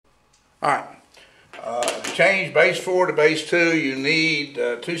Alright, to change base 4 to base 2, you need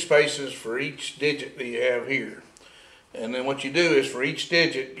 2 spaces for each digit that you have here. And then what you do is for each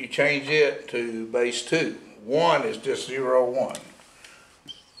digit, you change it to base 2. 1 is just 0, 1.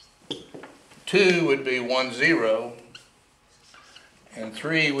 2 would be 1, 0. And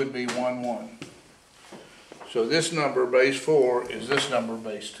 3 would be 1, 1. So this number, base 4, is this number,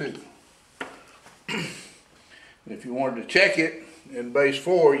 base 2. If you wanted to check it, in base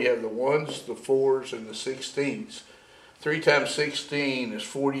 4, you have the 1s, the 4s, and the 16s. 3 times 16 is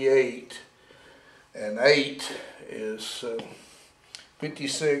 48, and 8 is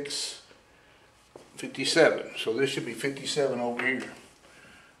 57. So this should be 57 over here.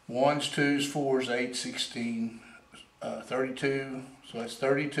 1s, 2s, 4s, 8, 16, 32. So that's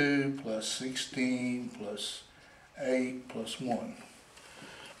 32 plus 16 plus 8 plus 1.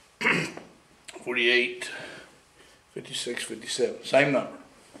 48, 56, 57. Same number.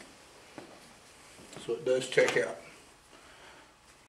 So it does check out.